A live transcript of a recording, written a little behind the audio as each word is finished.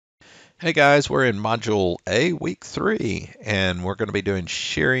Hey guys, we're in Module A, Week 3, and we're going to be doing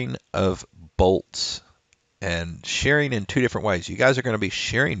shearing of bolts and shearing in two different ways. You guys are going to be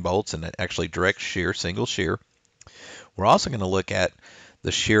shearing bolts and actually direct shear, single shear. We're also going to look at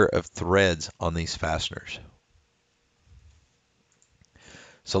the shear of threads on these fasteners.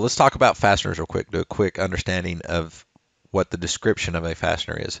 So let's talk about fasteners real quick, do a quick understanding of what the description of a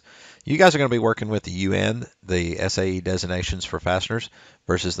fastener is. You guys are going to be working with the UN, the SAE designations for fasteners,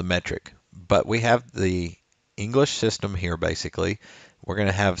 versus the metric. But we have the English system here basically. We're going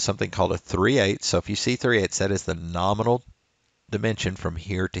to have something called a 3/8. So if you see 3/8, that is the nominal dimension from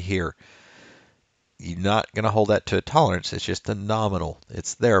here to here. You're not going to hold that to a tolerance. It's just a nominal.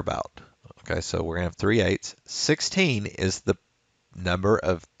 It's thereabout. Okay, so we're going to have 3/8. 16 is the number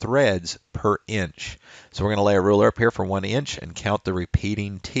of threads per inch. So we're going to lay a ruler up here for 1 inch and count the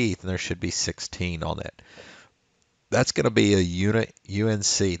repeating teeth, and there should be 16 on that. That's going to be a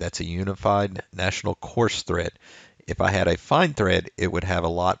UNC. That's a Unified National Coarse Thread. If I had a fine thread, it would have a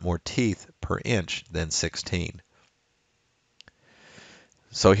lot more teeth per inch than 16.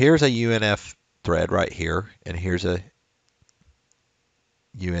 So here's a UNF thread right here, and here's a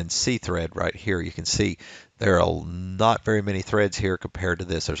UNC thread right here. You can see there are not very many threads here compared to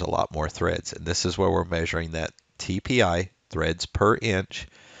this. There's a lot more threads, and this is where we're measuring that TPI, threads per inch.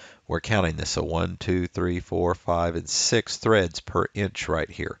 We're counting this, so 1, 2, 3, 4, 5, and 6 threads per inch right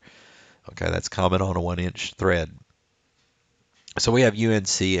here. Okay, that's common on a 1-inch thread. So we have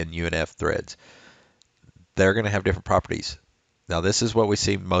UNC and UNF threads. They're going to have different properties. Now this is what we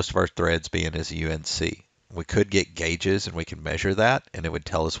see most of our threads being is UNC. We could get gauges and we can measure that, and it would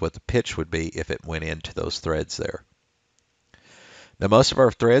tell us what the pitch would be if it went into those threads there. Now most of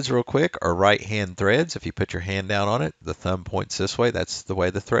our threads, real quick, are right-hand threads. If you put your hand down on it, the thumb points this way. That's the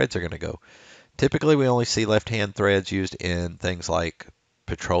way the threads are going to go. Typically, we only see left-hand threads used in things like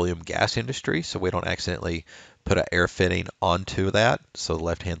petroleum gas industry, so we don't accidentally put an air fitting onto that. So the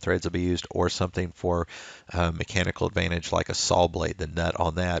left-hand threads will be used, or something for mechanical advantage like a saw blade, the nut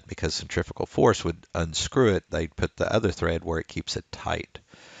on that, because centrifugal force would unscrew it. They'd put the other thread where it keeps it tight.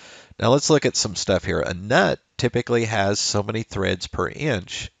 Now let's look at some stuff here. A nut typically has so many threads per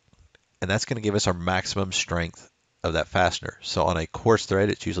inch, and that's going to give us our maximum strength of that fastener. So on a coarse thread,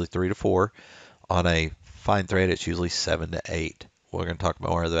 it's usually 3 to 4. On a fine thread, it's usually 7 to 8. We're going to talk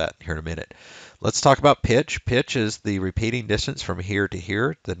more of that here in a minute. Let's talk about pitch. Pitch is the repeating distance from here to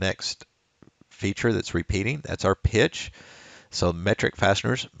here. The next feature that's repeating, that's our pitch. So metric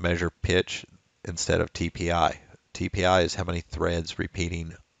fasteners measure pitch instead of TPI. TPI is how many threads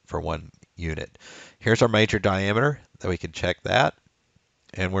repeating for one unit. Here's our major diameter, that we can check that.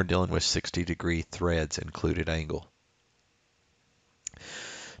 And we're dealing with 60-degree threads included angle.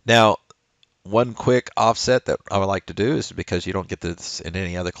 Now, one quick offset that I would like to do is, because you don't get this in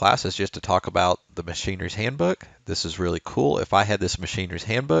any other classes, just to talk about the Machiner's Handbook. This is really cool. If I had this Machiner's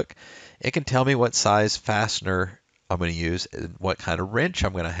Handbook, it can tell me what size fastener I'm going to use and what kind of wrench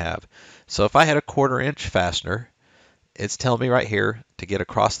I'm going to have. So if I had a 1/4-inch fastener, it's telling me right here to get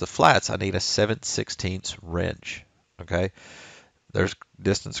across the flats, I need a 7/16 wrench. Okay, there's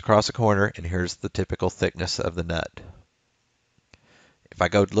distance across the corner, and here's the typical thickness of the nut. If I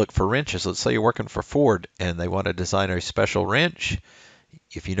go look for wrenches, let's say you're working for Ford and they want to design a special wrench,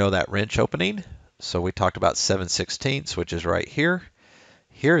 if you know that wrench opening, so we talked about 7/16, which is right here.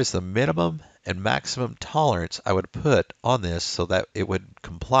 Here is the minimum and maximum tolerance I would put on this so that it would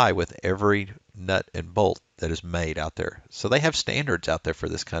comply with every nut and bolt that is made out there. So they have standards out there for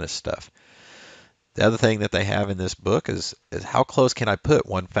this kind of stuff. The other thing that they have in this book is how close can I put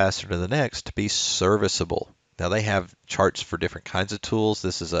one fastener to the next to be serviceable. Now they have charts for different kinds of tools.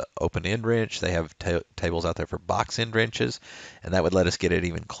 This is an open end wrench. They have tables out there for box end wrenches, and that would let us get it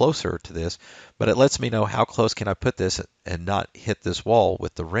even closer to this. But it lets me know how close can I put this and not hit this wall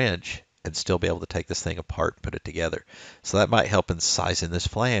with the wrench and still be able to take this thing apart and put it together. So that might help in sizing this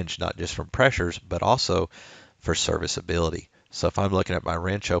flange, not just from pressures, but also for serviceability. So if I'm looking at my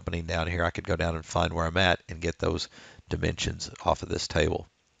wrench opening down here, I could go down and find where I'm at and get those dimensions off of this table.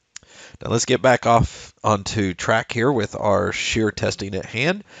 Now let's get back off onto track here with our shear testing at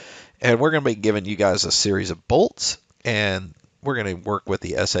hand. And we're going to be giving you guys a series of bolts. And we're going to work with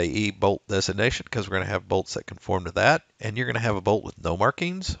the SAE bolt designation because we're going to have bolts that conform to that. And you're going to have a bolt with no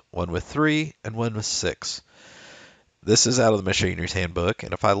markings, one with 3, and one with 6. This is out of the Machiner's Handbook.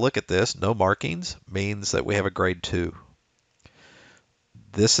 And if I look at this, no markings means that we have a grade 2.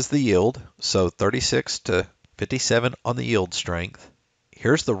 This is the yield. So 36 to 57 on the yield strength.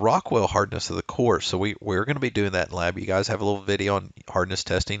 Here's the Rockwell hardness of the core. So we're going to be doing that in lab. You guys have a little video on hardness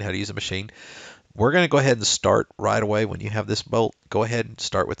testing, how to use a machine. We're going to go ahead and start right away when you have this bolt. Go ahead and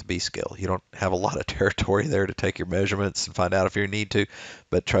start with the B scale. You don't have a lot of territory there to take your measurements and find out if you need to,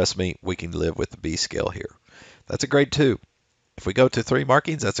 but trust me, we can live with the B scale here. That's a grade 2. If we go to 3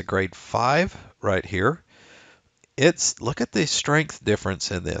 markings, that's a grade 5 right here. Look at the strength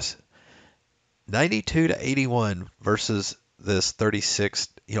difference in this. 92 to 81 versus this 36,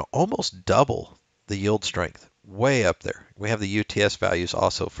 almost double the yield strength. Way up there. We have the UTS values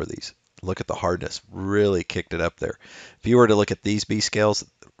also for these. Look at the hardness, really kicked it up there. If you were to look at these B scales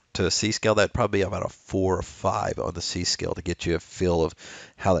to a C scale, that'd probably be about a 4 or 5 on the C scale to get you a feel of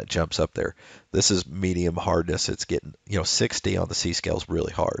how that jumps up there. This is medium hardness. It's getting, 60 on the C scale is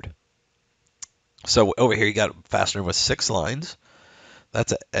really hard. So over here you got a fastener with 6 lines.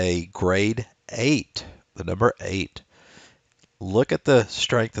 That's a grade 8, the number 8. Look at the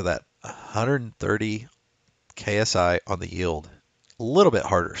strength of that 130 KSI on the yield. A little bit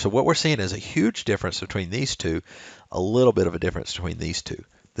harder. So what we're seeing is a huge difference between these two, a little bit of a difference between these two.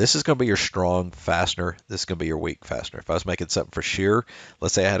 This is going to be your strong fastener. This is going to be your weak fastener. If I was making something for shear,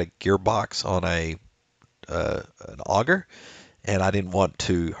 let's say I had a gearbox on an auger, and I didn't want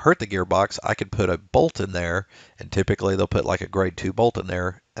to hurt the gearbox, I could put a bolt in there, and typically they'll put like a grade 2 bolt in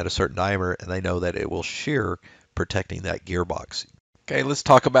there at a certain diameter, and they know that it will shear, protecting that gearbox. Okay, let's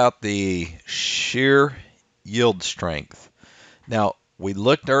talk about the shear yield strength. Now, we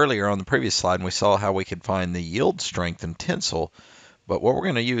looked earlier on the previous slide and we saw how we could find the yield strength in tensile, but what we're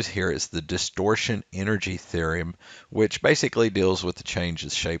going to use here is the distortion energy theorem, which basically deals with the change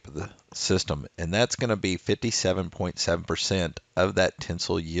of shape of the system, and that's going to be 57.7% of that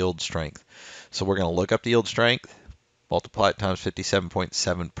tensile yield strength. So we're going to look up the yield strength, multiply it times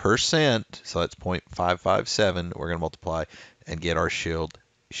 57.7%, so that's 0.557. We're going to multiply and get our shear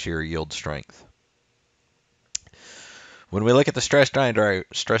yield strength. When we look at the stress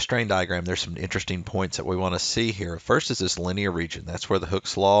strain diagram, there's some interesting points that we want to see here. First is this linear region. That's where the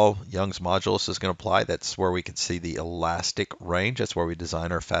Hooke's law, Young's modulus is going to apply. That's where we can see the elastic range. That's where we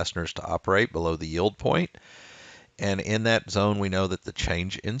design our fasteners to operate below the yield point. And in that zone, we know that the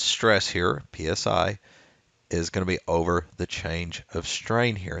change in stress here, PSI, is going to be over the change of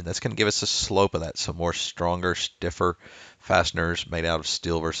strain here. And that's going to give us a slope of that. So more stronger, stiffer fasteners made out of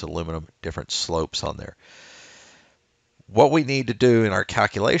steel versus aluminum, different slopes on there. What we need to do in our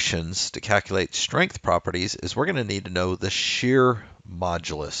calculations to calculate strength properties is we're going to need to know the shear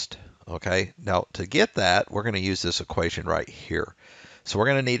modulus. Okay, now to get that, we're going to use this equation right here. So we're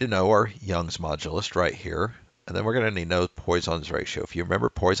going to need to know our Young's modulus right here, and then we're going to need to know Poisson's ratio. If you remember,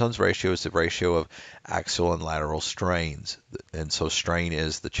 Poisson's ratio is the ratio of axial and lateral strains, and so strain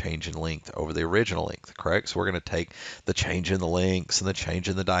is the change in length over the original length, correct? So we're going to take the change in the lengths and the change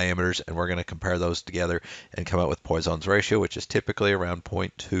in the diameters, and we're going to compare those together and come up with Poisson's ratio, which is typically around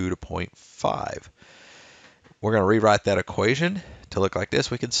 0.2 to 0.5. We're going to rewrite that equation to look like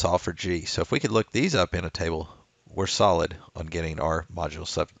this. We can solve for G. So if we could look these up in a table, we're solid on getting our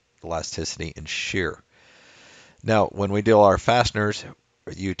modulus of elasticity and shear. Now, when we deal our fasteners,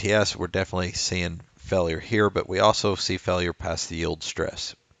 UTS, we're definitely seeing failure here, but we also see failure past the yield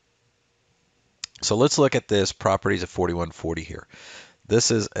stress. So let's look at this properties of 4140 here. This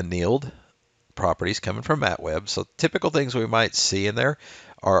is annealed properties coming from MatWeb. So typical things we might see in there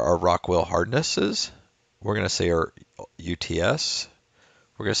are our Rockwell hardnesses. We're going to see our UTS.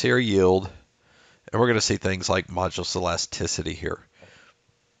 We're going to see our yield. And we're going to see things like modulus elasticity here.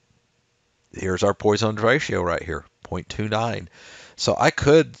 Here's our Poisson's ratio right here, 0.29. So I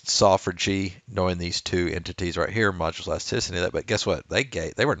could solve for G knowing these two entities right here, modulus elasticity, but guess what?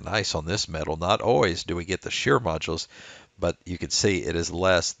 They were nice on this metal. Not always do we get the shear modulus, but you can see it is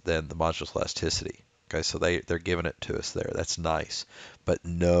less than the modulus elasticity. Okay, so they're giving it to us there. That's nice, but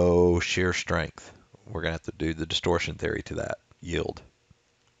no shear strength. We're going to have to do the distortion theory to that yield.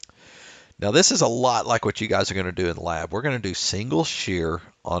 Now this is a lot like what you guys are going to do in lab. We're going to do single shear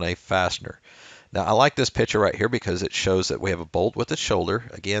on a fastener. Now I like this picture right here because it shows that we have a bolt with a shoulder.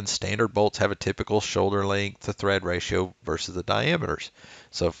 Again, standard bolts have a typical shoulder length to thread ratio versus the diameters.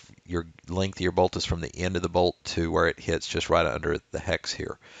 So if your length of your bolt is from the end of the bolt to where it hits just right under the hex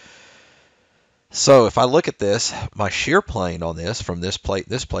here. So if I look at this, my shear plane on this, from this plate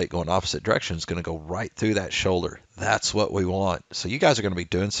going opposite direction, is going to go right through that shoulder. That's what we want. So you guys are going to be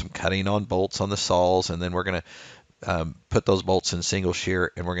doing some cutting on bolts on the saws, and then we're going to put those bolts in single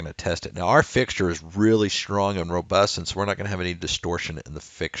shear, and we're going to test it. Now our fixture is really strong and robust, and so we're not going to have any distortion in the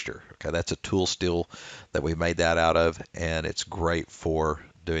fixture. Okay, that's a tool steel that we made that out of, and it's great for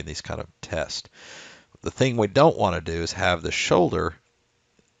doing these kind of tests. The thing we don't want to do is have the shoulder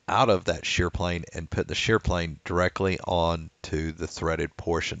out of that shear plane and put the shear plane directly onto the threaded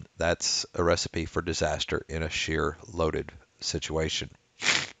portion. That's a recipe for disaster in a shear loaded situation.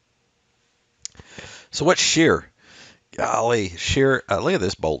 So what's shear? Golly, shear, look at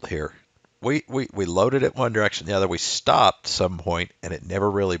this bolt here. We loaded it one direction, the other. We stopped some point, and it never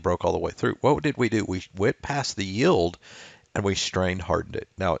really broke all the way through. What did we do? We went past the yield, and we strain hardened it.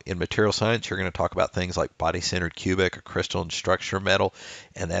 Now, in material science, you're going to talk about things like body-centered cubic or crystalline structure metal,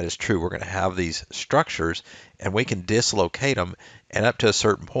 and that is true. We're going to have these structures, and we can dislocate them, and up to a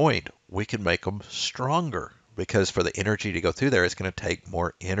certain point, we can make them stronger, because for the energy to go through there, it's going to take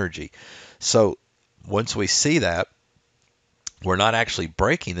more energy. So once we see that, we're not actually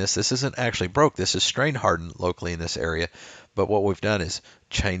breaking this. This isn't actually broke. This is strain hardened locally in this area. But what we've done is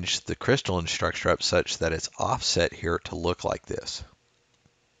changed the crystalline structure up such that it's offset here to look like this.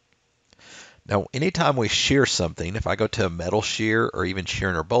 Now, anytime we shear something, if I go to a metal shear or even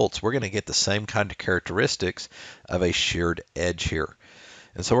shearing our bolts, we're going to get the same kind of characteristics of a sheared edge here.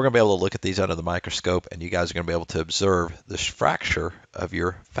 And so we're going to be able to look at these under the microscope, and you guys are going to be able to observe the fracture of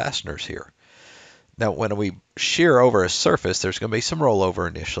your fasteners here. Now, when we shear over a surface, there's going to be some rollover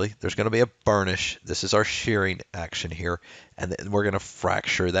initially. There's going to be a burnish. This is our shearing action here. And then we're going to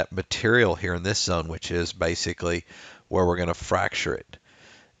fracture that material here in this zone, which is basically where we're going to fracture it.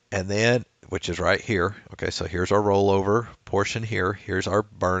 And then, which is right here. Okay, so here's our rollover portion here. Here's our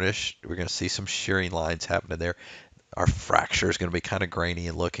burnish. We're going to see some shearing lines happening there. Our fracture is going to be kind of grainy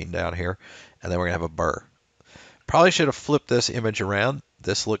and looking down here. And then we're going to have a burr. Probably should have flipped this image around.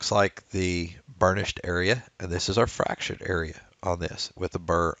 This looks like the burnished area, and this is our fractured area on this with the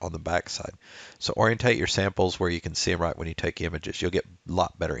burr on the back side. So orientate your samples where you can see them right when you take images. You'll get a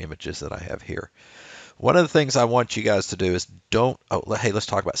lot better images than I have here. One of the things I want you guys to do is hey, let's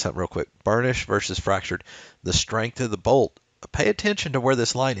talk about something real quick. Burnish versus fractured. The strength of the bolt. Pay attention to where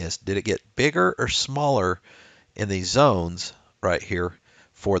this line is. Did it get bigger or smaller in these zones right here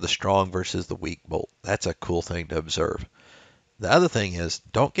for the strong versus the weak bolt? That's a cool thing to observe. The other thing is,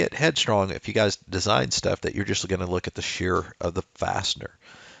 don't get headstrong if you guys design stuff that you're just going to look at the shear of the fastener.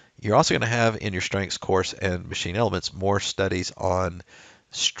 You're also going to have in your strengths course and machine elements more studies on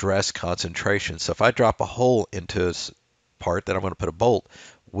stress concentration. So if I drop a hole into a part that I'm going to put a bolt,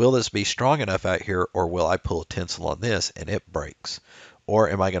 will this be strong enough out here, or will I pull a tensile on this and it breaks? Or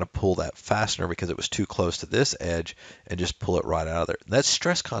am I going to pull that fastener because it was too close to this edge and just pull it right out of there? That's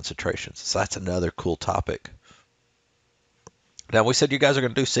stress concentrations. So that's another cool topic. Now, we said you guys are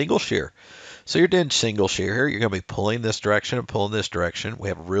going to do single shear. So you're doing single shear here. You're going to be pulling this direction and pulling this direction. We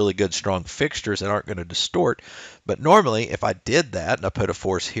have really good, strong fixtures that aren't going to distort. But normally, if I did that and I put a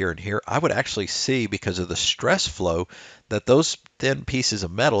force here and here, I would actually see, because of the stress flow, that those thin pieces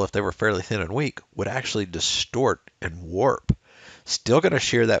of metal, if they were fairly thin and weak, would actually distort and warp. Still going to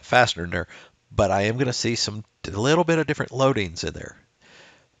shear that fastener in there, but I am going to see a little bit of different loadings in there.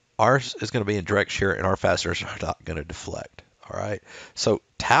 Ours is going to be in direct shear, and our fasteners are not going to deflect. All right, so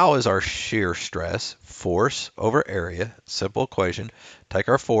tau is our shear stress, force over area, simple equation. Take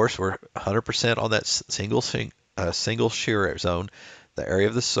our force, we're 100% on that single shear zone. The area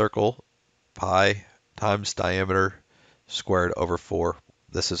of the circle, pi times diameter squared over 4.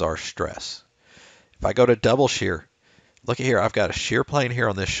 This is our stress. If I go to double shear, look at here, I've got a shear plane here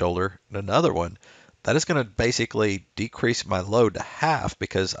on this shoulder and another one. That is going to basically decrease my load to half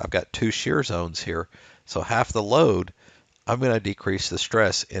because I've got two shear zones here. So half the load, I'm going to decrease the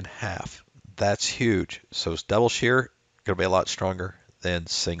stress in half. That's huge. So it's double shear, going to be a lot stronger than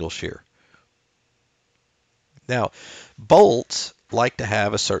single shear. Now, bolts like to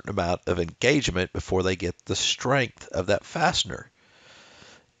have a certain amount of engagement before they get the strength of that fastener.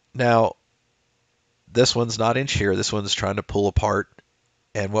 Now, this one's not in shear. This one's trying to pull apart.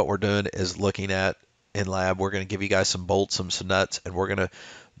 And what we're doing is looking at in lab, we're going to give you guys some bolts, some nuts, and we're going to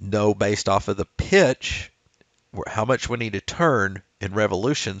know based off of the pitch how much we need to turn in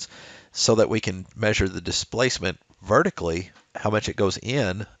revolutions so that we can measure the displacement vertically, how much it goes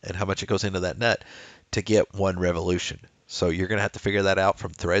in and how much it goes into that nut to get one revolution. So you're going to have to figure that out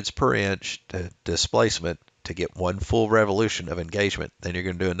from threads per inch to displacement to get one full revolution of engagement. Then you're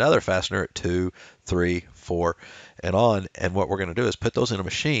going to do another fastener at 2, 3, 4, and on. And what we're going to do is put those in a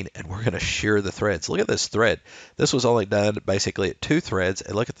machine and we're going to shear the threads. Look at this thread. This was only done basically at 2 threads,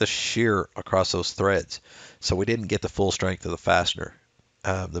 and look at the shear across those threads. So we didn't get the full strength of the fastener.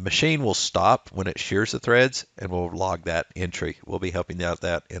 The machine will stop when it shears the threads, and we'll log that entry. We'll be helping you out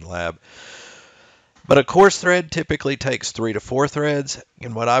that in lab. But a coarse thread typically takes 3 to 4 threads,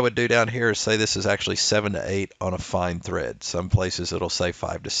 and what I would do down here is say this is actually 7 to 8 on a fine thread. Some places it'll say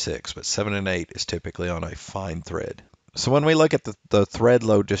 5 to 6, but 7 and 8 is typically on a fine thread. So when we look at the thread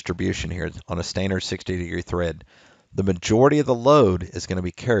load distribution here on a standard 60-degree thread, the majority of the load is going to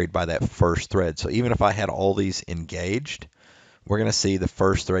be carried by that first thread. So even if I had all these engaged, we're going to see the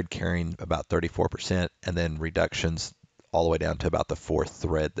first thread carrying about 34% and then reductions all the way down to about the fourth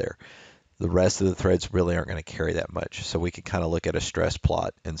thread there. The rest of the threads really aren't going to carry that much. So we can kind of look at a stress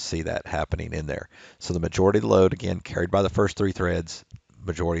plot and see that happening in there. So the majority of the load, again, carried by the first three threads,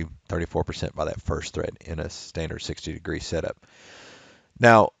 majority 34% by that first thread in a standard 60-degree setup.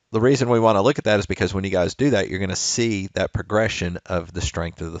 Now, the reason we want to look at that is because when you guys do that, you're going to see that progression of the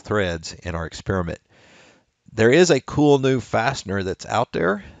strength of the threads in our experiment. There is a cool new fastener that's out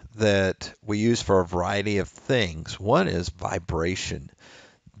there that we use for a variety of things. One is vibration.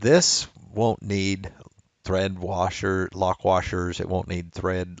 This won't need lock washers. It won't need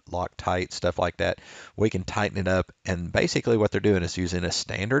thread Loctite, stuff like that. We can tighten it up. And basically what they're doing is using a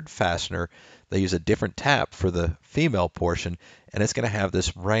standard fastener. They use a different tap for the female portion, and it's going to have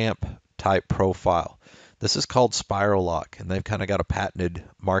this ramp type profile. This is called spiral lock, and they've kind of got a patented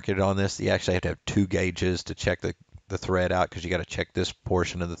market on this. You actually have to have two gauges to check the thread out because you got to check this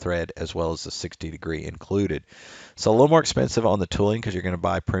portion of the thread as well as the 60-degree included. So a little more expensive on the tooling because you're going to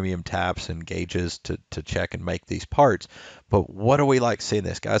buy premium taps and gauges to check and make these parts. But what do we like seeing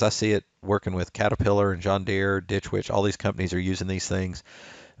this, guys? I see it working with Caterpillar and John Deere, Ditch Witch. All these companies are using these things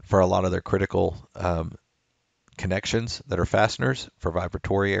for a lot of their critical connections that are fasteners for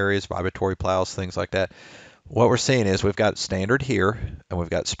vibratory areas, vibratory plows, things like that. What we're seeing is we've got standard here and we've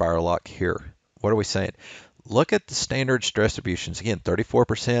got spiral lock here. What are we saying? Look at the standard stress distributions. Again,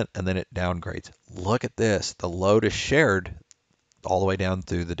 34%, and then it downgrades. Look at this. The load is shared all the way down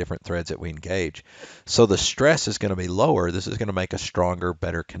through the different threads that we engage. So the stress is going to be lower. This is going to make a stronger,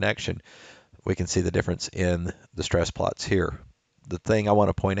 better connection. We can see the difference in the stress plots here. The thing I want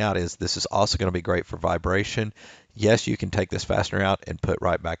to point out is this is also going to be great for vibration. Yes, you can take this fastener out and put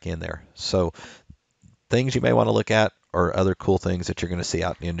right back in there. So things you may want to look at or other cool things that you're going to see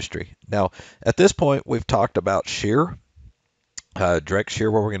out in the industry. Now, at this point, we've talked about shear, direct shear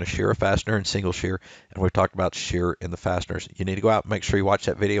where we're going to shear a fastener and single shear, and we've talked about shear in the fasteners. You need to go out and make sure you watch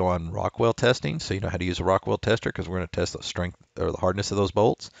that video on Rockwell testing so you know how to use a Rockwell tester because we're going to test the strength or the hardness of those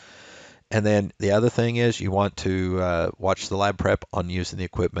bolts. And then the other thing is you want to watch the lab prep on using the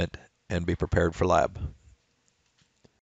equipment and be prepared for lab.